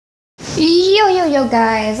Yo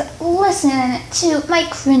guys, listen to my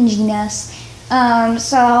cringiness.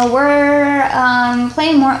 So we're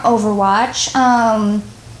playing more Overwatch.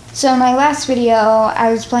 So in my last video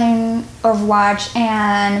I was playing Overwatch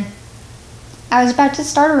and I was about to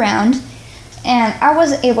start a round and I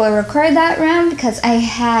wasn't able to record that round because I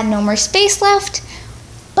had no more space left,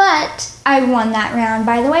 but I won that round,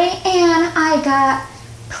 by the way, and I got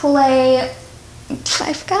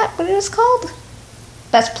I forgot what it was called.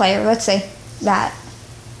 Best player, let's say that.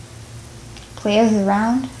 Player of the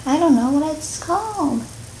round? I don't know what it's called.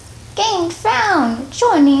 Game found!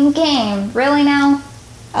 Joining game. Really now?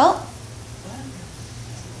 Oh.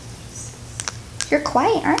 You're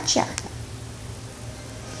quiet, aren't you?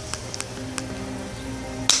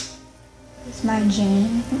 It's my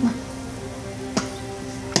jam.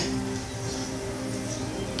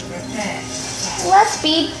 Let's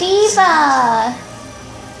be diva!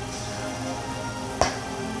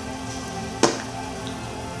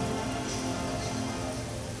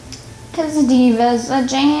 Because Diva's a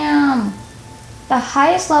jam. The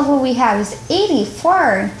highest level we have is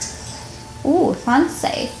 84. Ooh,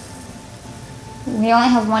 fancy. We only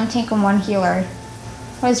have one tank and one healer.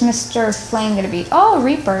 What is Mr. Flame gonna be? Oh,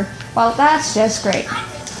 Reaper. Well, that's just great.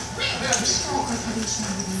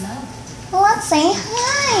 Let's say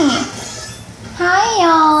hi. Hi,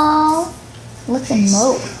 y'all. Let's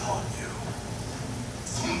emote.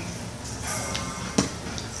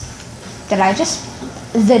 Did I just...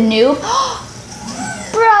 The noob?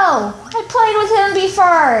 Bro! I played with him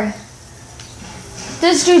before!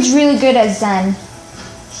 This dude's really good at Zen.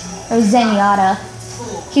 Or Zenyatta.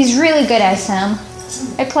 He's really good at him.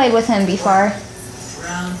 I played with him before.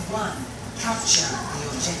 Round 1. Capture the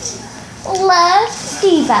objective. Love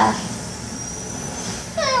Diva.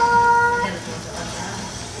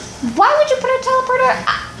 Why would you put a teleporter?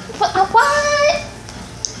 What?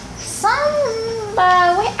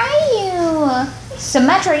 Samba, where are you?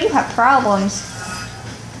 Symmetra, you have problems.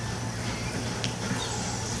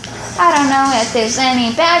 I don't know if there's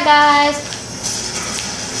any bad guys.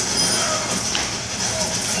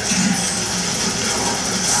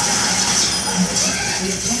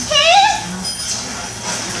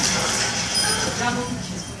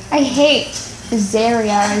 I hate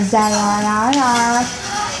Zarya.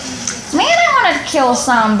 Man, I want to kill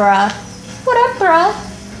Sombra. What up, bro?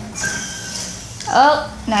 Oh,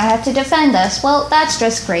 now I have to defend us. Well, that's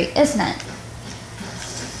just great, isn't it?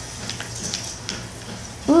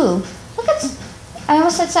 Ooh, look at... I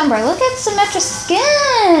almost said Sombra. Look at Symmetra's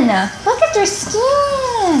skin! Look at their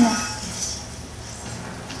skin!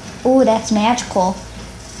 Ooh, that's magical.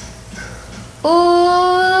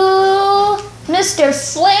 Ooh, Mr.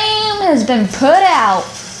 Flame has been put out.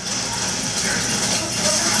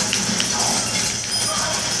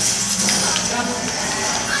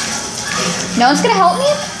 No one's gonna help me?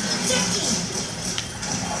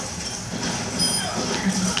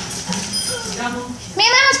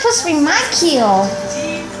 Man, that was supposed to be my kill.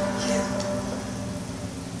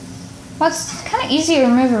 Well, it's kind of easy to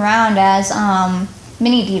move around as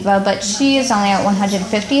Mini Diva, but she is only at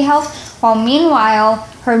 150 health, while meanwhile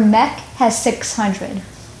her mech has 600.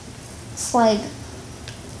 It's like,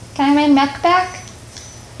 can I have my mech back?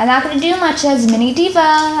 I'm not gonna do much as Mini Diva,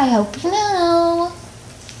 I hope you know.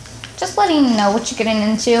 Just letting you know what you're getting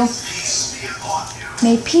into.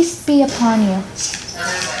 May peace be upon you.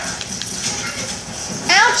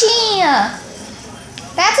 Ouchie!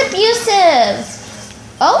 That's abusive!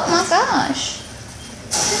 Oh my gosh.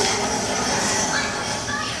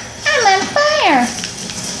 I'm on fire!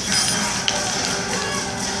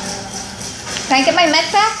 Can I get my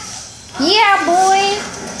mech back? Yeah, boy!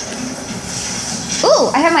 Ooh,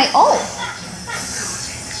 I have my ult!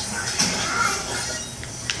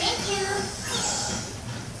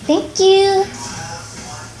 Thank you.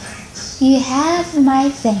 You have my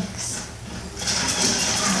thanks.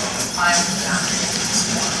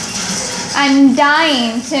 I'm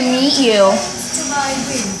dying to meet you.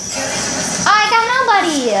 I got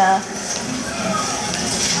nobody.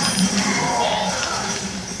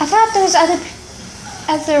 I thought there was other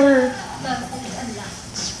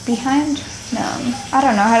behind. No, I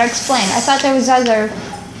don't know how to explain. I thought there was other.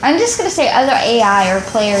 I'm just gonna say other AI or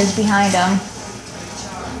players behind them.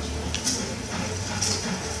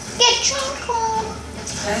 Get tranquil.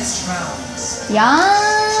 Best rounds. Yeah.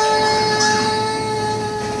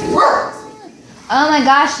 Oh my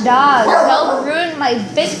gosh, dogs. Don't ruin my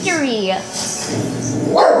victory.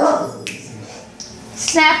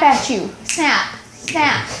 Snap at you. Snap.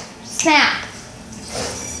 Snap. Snap.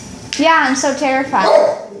 Yeah, I'm so terrified.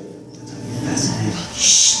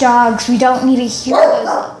 Shh, dogs. We don't need to hear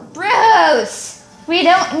those. Bruce! We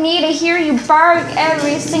don't need to hear you bark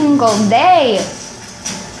every single day.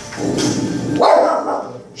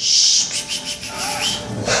 Shh.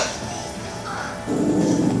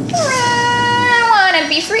 I want to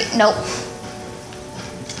be free. Nope.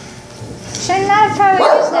 Should not have probably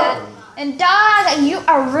used that. And dog, you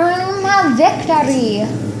are ruining my victory.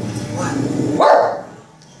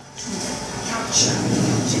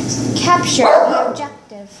 Capture the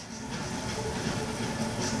objective.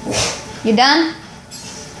 You done?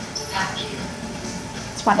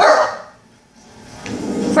 It's one.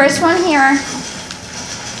 First one here.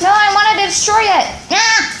 No, I want to destroy it.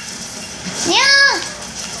 Yeah. Yeah.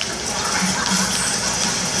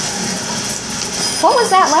 What was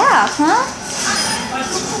that laugh, huh?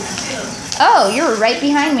 Oh, you were right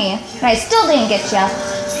behind me. And I still didn't get you.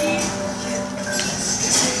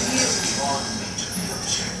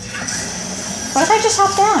 What if I just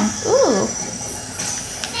hop down? Ooh.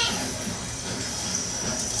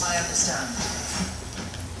 I understand.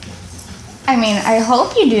 I mean, I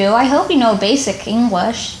hope you do. I hope you know basic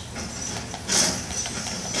English.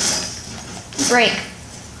 Break.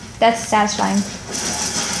 That's satisfying.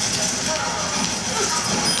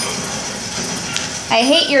 I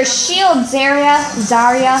hate your shield, Zarya.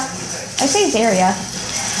 Zarya. I say Zarya.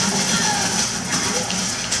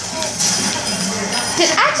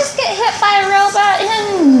 Did I just get hit by a robot?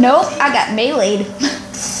 And nope, I got meleeed.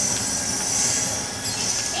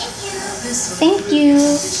 Thank you.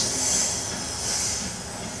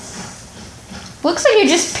 Looks like you're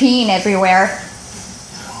just peeing everywhere.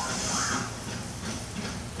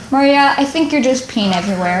 Maria, I think you're just peeing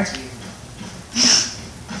everywhere.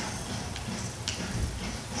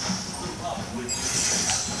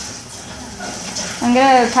 I'm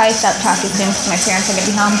gonna probably stop talking soon because my parents are gonna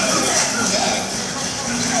be home.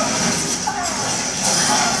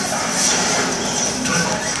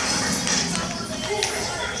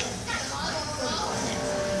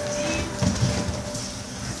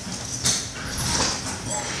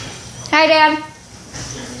 Hi, Dad.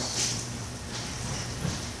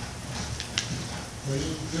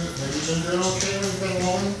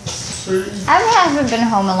 I haven't been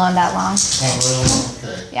home alone that long. Oh, really?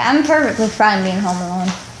 Okay. Yeah, I'm perfectly fine being home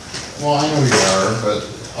alone. Well, I know you are, but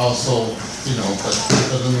also, you know, but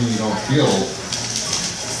that doesn't mean you don't feel, you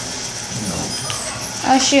know.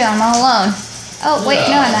 Oh shoot, I'm all alone. Oh wait,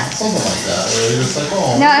 no, I'm not. Something like that, where you're just like,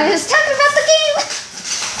 oh. No, I'm just talking about the game.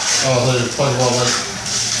 Oh, so you're talking about like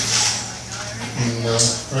in the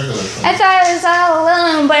regular thing. I thought I was all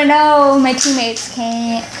alone, but no, my teammates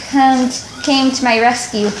came to my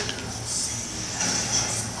rescue.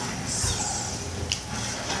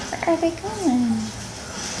 Where are they going?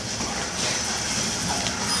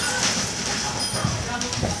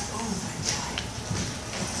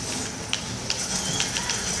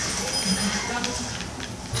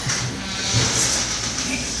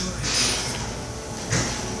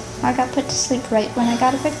 I got put to sleep right when I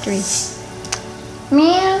got a victory.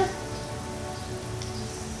 Man,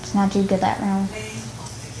 it's not too good that round.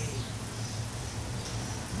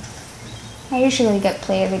 I usually get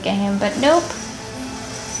play of the game, but nope.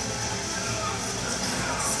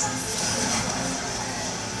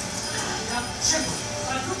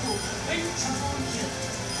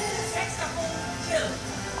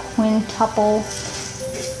 Quintuple.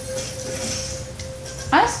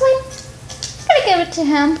 Honestly, I'm gonna give it to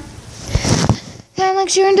him. Like,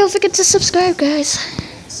 share, and don't forget to subscribe, guys.